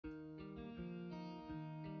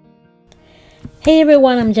Hey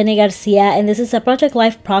everyone, I'm Jenny Garcia and this is a Project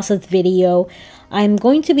Life process video. I'm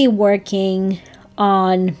going to be working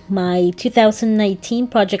on my 2019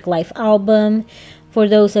 Project Life album. For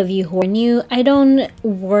those of you who are new, I don't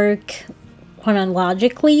work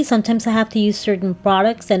chronologically. Sometimes I have to use certain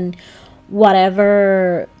products and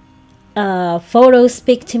whatever photos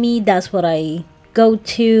speak to me, that's what I go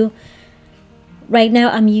to. Right now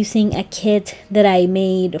I'm using a kit that I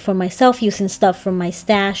made for myself using stuff from my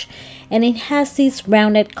stash, and it has these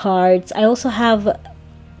rounded cards. I also have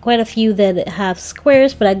quite a few that have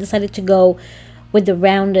squares, but I decided to go with the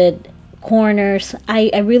rounded corners. I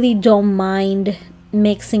really don't mind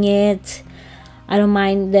mixing it. I don't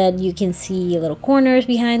mind that you can see little corners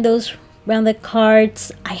behind those rounded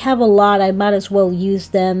cards. I have a lot, I might as well use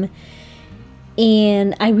them.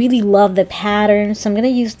 And I really love the patterns, so I'm going to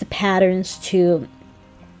use the patterns to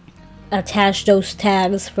attach those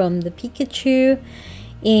tags from the Pikachu,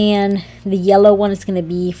 and the yellow one is going to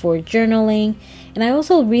be for journaling. And I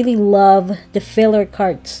also really love the filler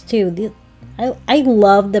cards too. I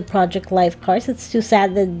love the Project Life cards. It's too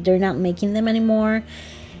sad that they're not making them anymore,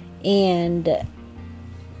 and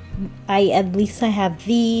at least I have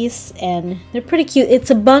these and they're pretty cute. It's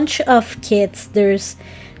a bunch of kits. There's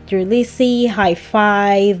Lizzie, High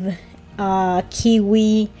Five,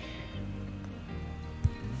 Kiwi.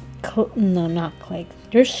 No, not Click.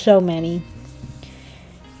 There's so many.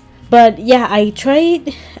 But yeah, I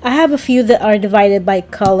have a few that are divided by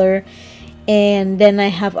color, and then I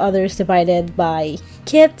have others divided by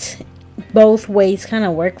kit. Both ways kind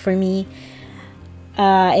of work for me.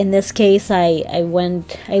 In this case, I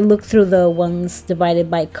looked through the ones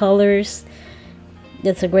divided by colors.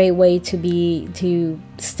 That's a great way to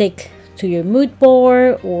stick to your mood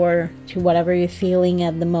board or to whatever you're feeling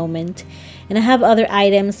at the moment. And I have other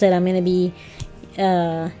items that I'm going to be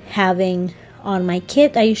having on my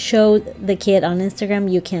kit. I showed the kit on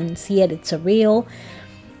Instagram. You can see it. It's a reel.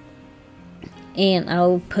 And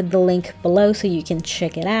I'll put the link below so you can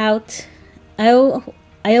check it out. I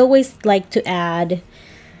always like to add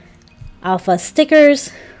alpha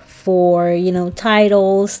stickers for,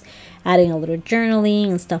 titles, adding a little journaling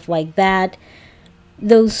and stuff like that.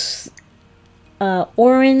 Those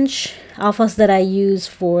orange alphas that I use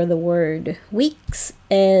for the word weeks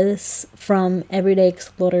is from Everyday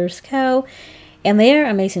Explorers Co. And they are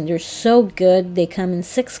amazing. They're so good. They come in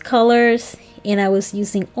 6 colors, and I was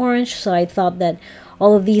using orange, so I thought that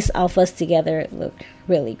all of these alphas together look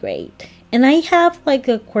really great. And I have like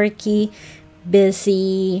a quirky,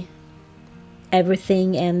 busy,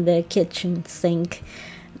 everything in the kitchen sink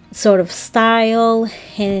sort of style,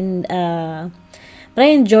 and but I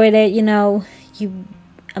enjoyed it.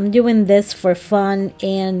 I'm doing this for fun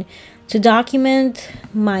and to document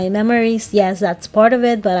my memories. Yes, that's part of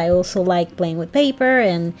it, but I also like playing with paper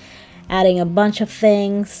and adding a bunch of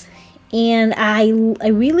things. And I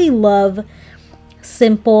really love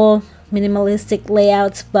simple minimalistic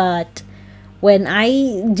layouts, but when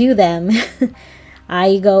I do them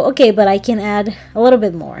I go, okay, but I can add a little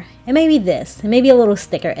bit more, and maybe this, and maybe a little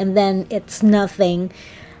sticker, and then it's nothing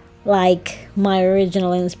like my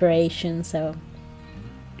original inspiration. So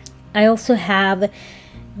I also have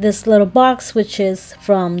this little box, which is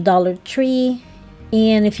from Dollar Tree,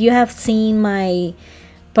 and if you have seen my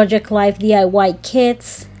Project Life DIY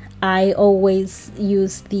kits, I always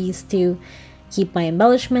use these to keep my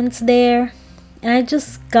embellishments there. And I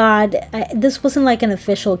just got, this wasn't like an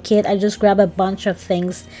official kit, I just grabbed a bunch of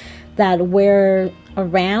things that were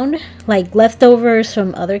around, like leftovers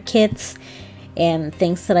from other kits and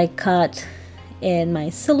things that I cut in my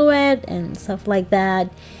silhouette and stuff like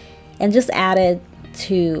that, and just added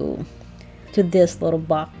to this little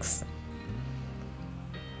box.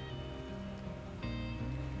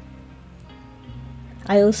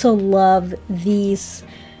 I also love these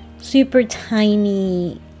super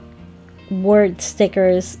tiny word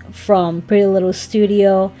stickers from Pretty Little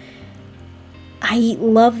Studio. I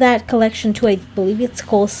love that collection too. I believe it's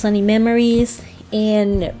called Sunny Memories,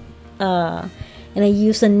 and I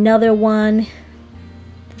used another one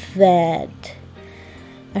that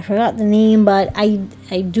I forgot the name, but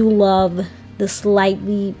I do love the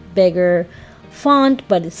slightly bigger font,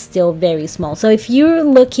 but it's still very small. So if you're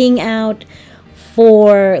looking out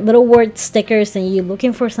for little word stickers and you're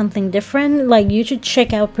looking for something different, like, you should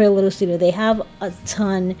check out Pretty Little Studio. They have a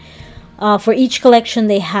ton. For each collection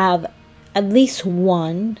they have at least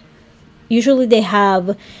one. Usually they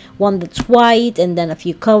have one that's white and then a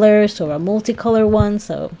few colors, or a multicolor one,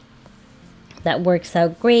 so that works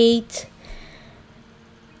out great.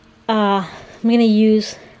 I'm gonna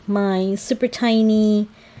use my super tiny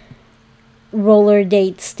roller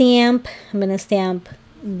date stamp. I'm gonna stamp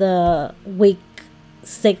the week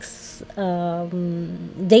 6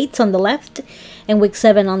 dates on the left and week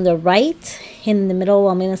 7 on the right. In the middle,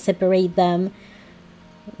 I'm going to separate them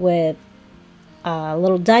with a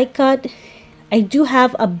little die cut. I do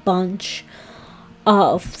have a bunch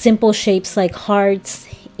of simple shapes like hearts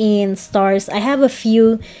and stars. I have a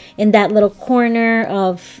few in that little corner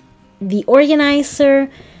of the organizer,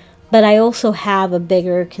 but I also have a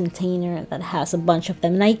bigger container that has a bunch of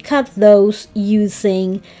them, and I cut those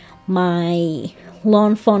using my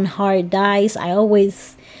Lawn Fawn hard dies. I'm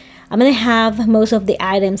gonna have most of the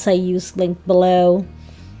items I use linked below,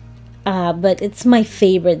 but it's my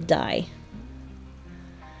favorite die.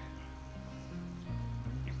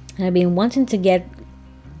 And I've been wanting to get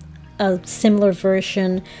a similar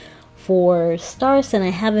version for stars, and I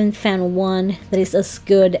haven't found one that is as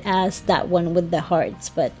good as that one with the hearts,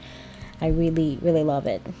 but I really love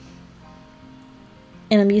it.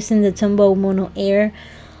 And I'm using the Tombow Mono Air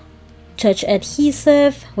Touch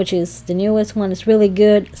Adhesive, which is the newest one. It's really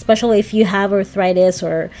good, especially if you have arthritis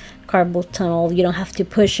or carpal tunnel. You don't have to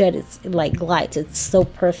push it. It's like glides. It's so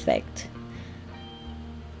perfect.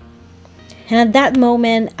 And at that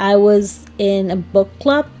moment, I was in a book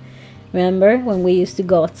club. Remember when we used to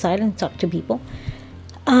go outside and talk to people?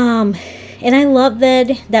 And I loved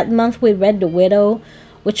that month we read The Widow,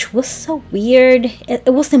 which was so weird.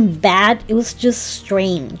 It wasn't bad. It was just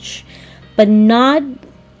strange, but not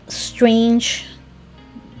strange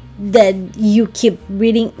that you keep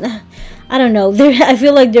reading. I don't know. I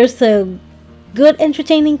feel like there's a good,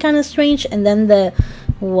 entertaining kind of strange, and then the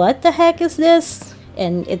what the heck is this?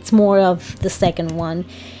 And it's more of the second one.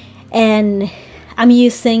 And I'm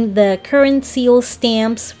using the current seal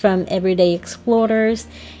stamps from Everyday Explorers,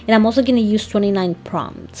 and I'm also going to use 29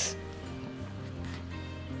 prompts.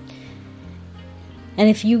 And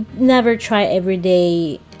if you never try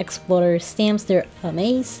Everyday Explorer stamps, they're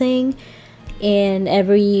amazing. And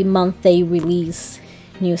every month they release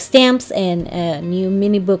new stamps and a new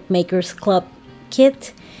mini book makers club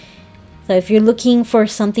kit. So if you're looking for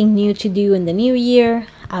something new to do in the new year,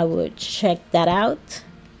 I would check that out.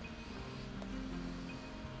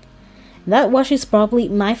 That washi is probably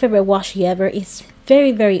my favorite washi ever. It's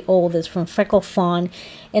very old. It's from Freckle Fawn,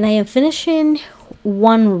 and I am finishing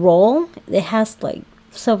one roll. It has like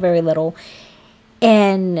so very little,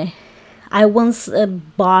 and I once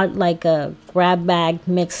bought like a grab bag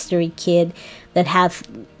mystery kit that had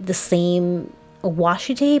the same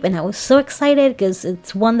washi tape, and I was so excited because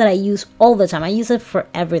it's one that I use all the time. I use it for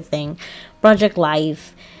everything: Project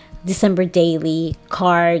Life, December Daily,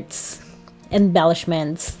 cards,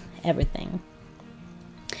 embellishments, everything.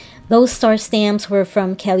 Those star stamps were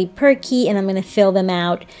from Kelly Perky, and I'm going to fill them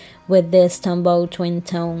out with this Tombow Twin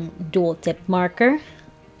Tone Dual Tip Marker.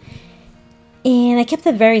 And I kept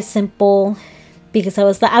it very simple because I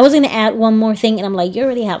was going to add one more thing, and I'm like, you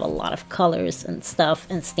already have a lot of colors and stuff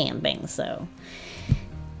and stamping, so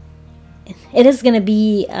it is going to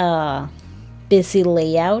be a busy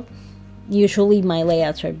layout. Usually my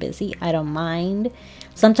layouts are busy. I don't mind.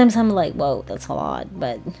 Sometimes I'm like, whoa, that's a lot,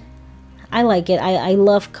 but I like it. I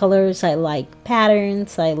love colors. I like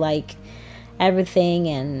patterns. I like everything,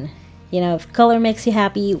 and you know, if color makes you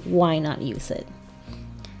happy, why not use it?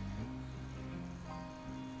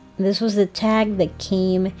 This was the tag that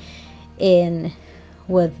came in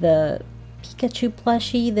with the Pikachu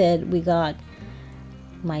plushie that we got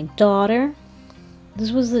my daughter.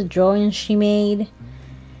 This was the drawing she made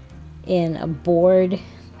in a board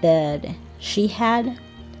that she had.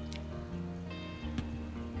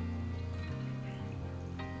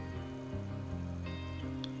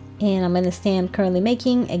 And I'm going to stamp Currently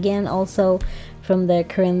Making, again also from the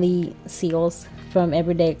Currently seals from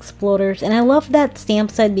Everyday Explorers. And I love that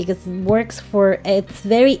stamp set because it works for, it's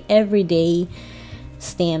very everyday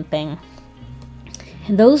stamping.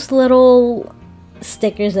 And those little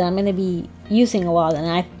stickers that I'm going to be using a lot, and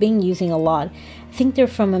I've been using a lot, I think they're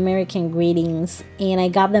from American Greetings, and I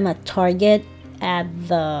got them at Target at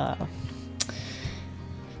the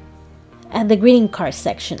greeting card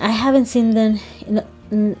section. I haven't seen them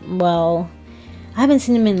I haven't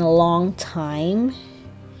seen them in a long time.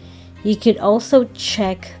 You could also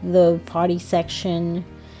check the party section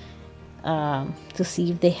to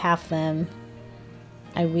see if they have them.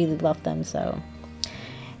 I really love them. So,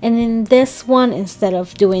 and in this one, instead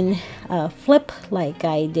of doing a flip like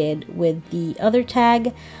I did with the other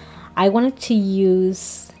tag, I wanted to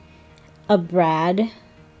use a brad,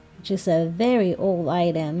 which is a very old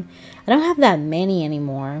item. I don't have that many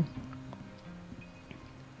anymore.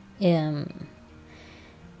 And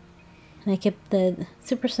I kept it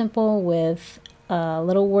super simple with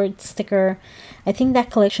little word sticker. I think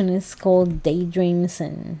that collection is called Daydreams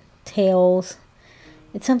and Tales.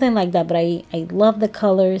 It's something like that, but I love the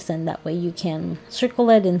colors, and that way you can circle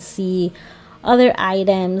it and see other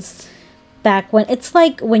items back when. It's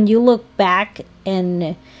like when you look back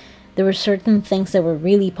and there were certain things that were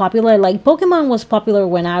really popular. Like Pokemon was popular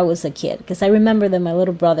when I was a kid, because I remember that my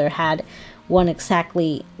little brother had one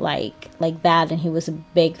exactly like that, and he was a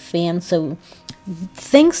big fan. So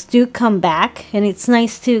things do come back, and it's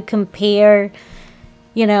nice to compare,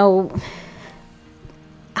 you know,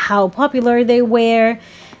 how popular they were.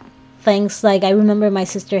 Things like, I remember my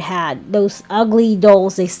sister had those ugly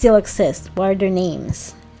dolls. They still exist. What are their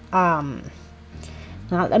names? Not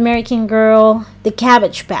American Girl, the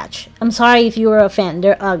Cabbage Patch. I'm sorry if you were a fan.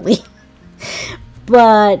 They're ugly.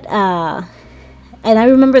 But and I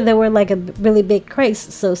remember they were like a really big craze.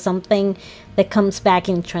 So something that comes back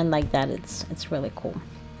in trend like that, it's really cool.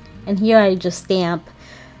 And here I just stamp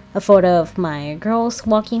a photo of my girls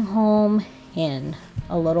walking home and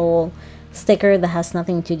a little sticker that has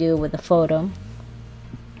nothing to do with the photo.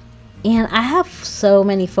 And I have so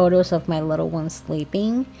many photos of my little ones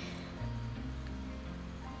sleeping.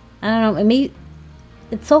 I don't know, maybe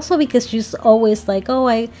it's also because she's always like, oh,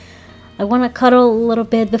 I want to cuddle a little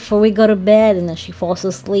bit before we go to bed, and then she falls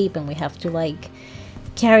asleep and we have to like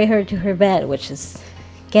carry her to her bed, which is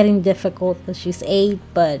getting difficult because she's 8.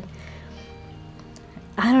 But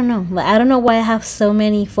I don't know. I don't know why I have so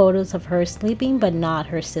many photos of her sleeping, but not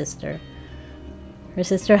her sister. Her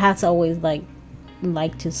sister has always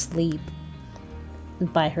liked to sleep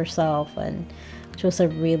by herself, and she was a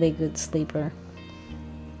really good sleeper.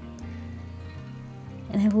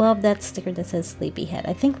 And I love that sticker that says Sleepyhead.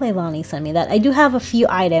 I think Leilani sent me that. I do have a few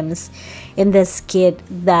items in this kit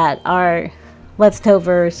that are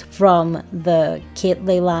leftovers from the kit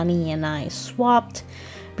Leilani and I swapped,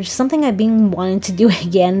 which is something I've been wanting to do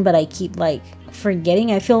again, but I keep like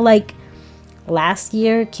forgetting. I feel like last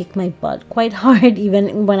year kicked my butt quite hard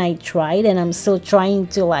even when I tried, and I'm still trying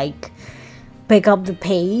to like pick up the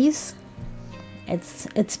pace.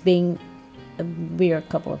 It's been a weird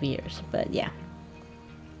couple of years, but yeah.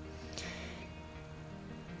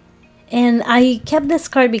 And I kept this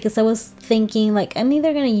card because I was thinking, like, I'm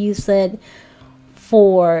either going to use it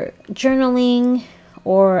for journaling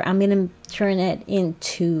or I'm going to turn it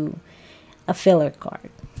into a filler card.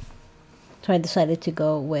 So I decided to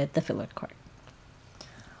go with the filler card.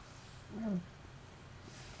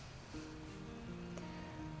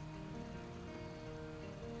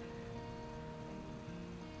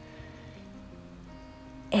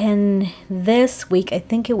 And this week, I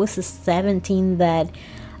think it was the 17th that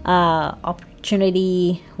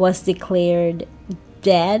Opportunity was declared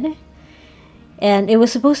dead, and it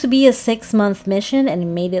was supposed to be a 6-month mission, and it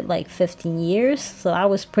made it like 15 years, so that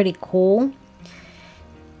was pretty cool.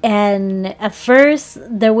 And at first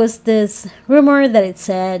there was this rumor that it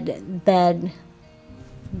said that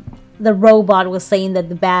the robot was saying that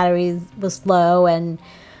the battery was low and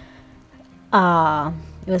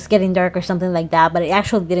it was getting dark or something like that, but it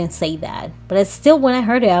actually didn't say that. But it's still, when I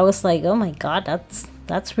heard it, I was like, oh my god,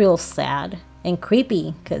 that's real sad and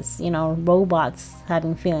creepy, because, you know, robots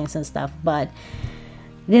having feelings and stuff. But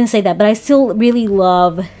it didn't say that. But I still really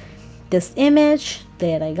love this image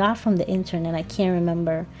that I got from the internet. I can't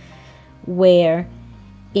remember where.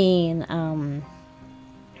 In I'm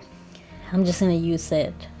just gonna use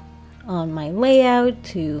it on my layout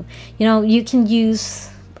to, you know, you can use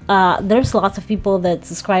there's lots of people that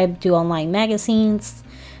subscribe to online magazines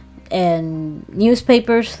and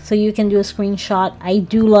newspapers, so you can do a screenshot. I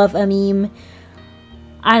do love a meme.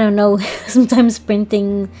 I don't know, sometimes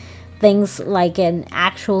printing things like an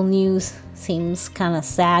actual news seems kind of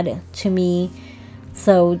sad to me,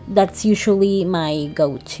 so that's usually my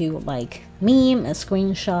go-to, like meme, a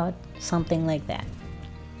screenshot, something like that.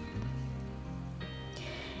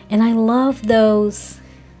 And I love those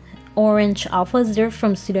orange alphas. They're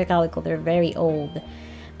from Studio Calico. They're very old,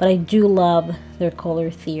 but I do love their Color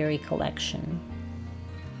Theory collection.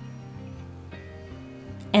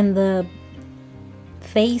 And the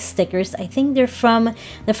face stickers, I think they're from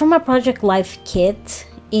a Project Life kit,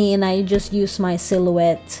 and I just use my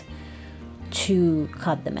silhouette to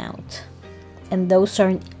cut them out. And those are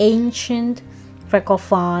an ancient Freckle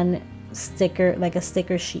Fawn sticker, like a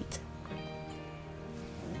sticker sheet.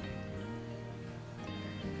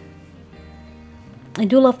 I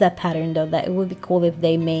do love that pattern though. That it would be cool if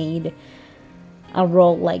they made a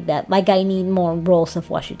roll like that. Like, I need more rolls of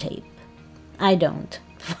washi tape. I don't,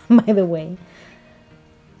 by the way.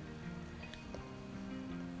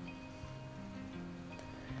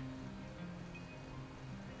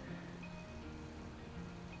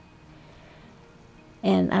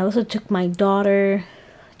 And I also took my daughter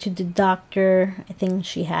to the doctor. I think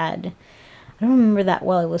she had, I don't remember that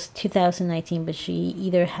well, it was 2019, but she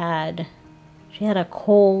had a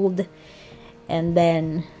cold, and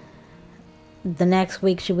then the next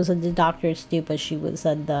week she was at the doctor's too, but she was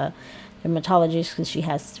at the dermatologist because she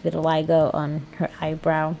has vitiligo on her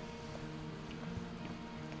eyebrow.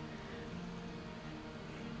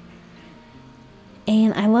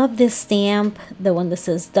 And I love this stamp, the one that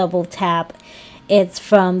says double tap. It's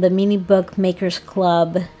from the Mini Book Makers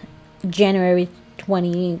Club January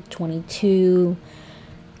 2022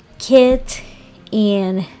 kit,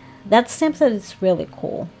 and that stamp set is really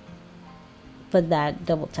cool. But that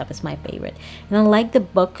double tap is my favorite. And I like the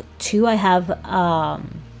book too. I have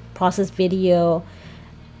process video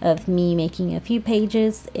of me making a few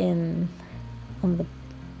pages on the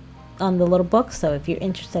little book, so if you're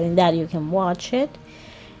interested in that, you can watch it.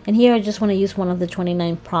 And here I just want to use one of the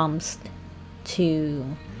 29 prompts to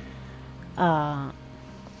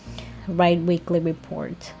write weekly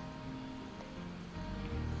report.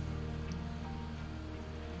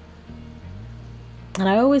 And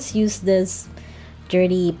I always use this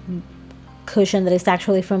dirty cushion that is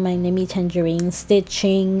actually from my Nimi Tangerine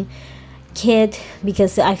stitching kit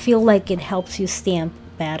because I feel like it helps you stamp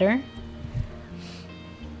better.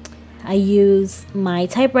 I use my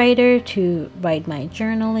typewriter to write my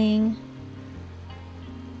journaling.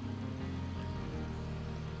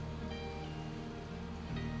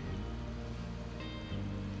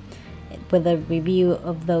 With a review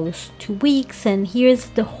of those 2 weeks, and here's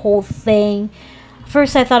the whole thing.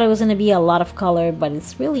 First I thought it was going to be a lot of color, but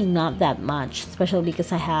it's really not that much, especially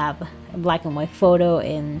because I have a black and white photo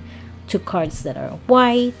and 2 cards that are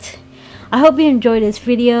white. I hope you enjoyed this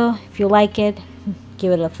video. If you like it,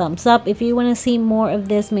 give it a thumbs up. If you want to see more of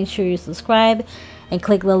this, make sure you subscribe and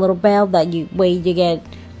click the little bell way you get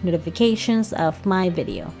notifications of my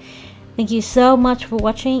video. Thank you so much for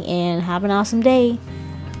watching and have an awesome day.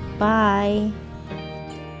 Bye.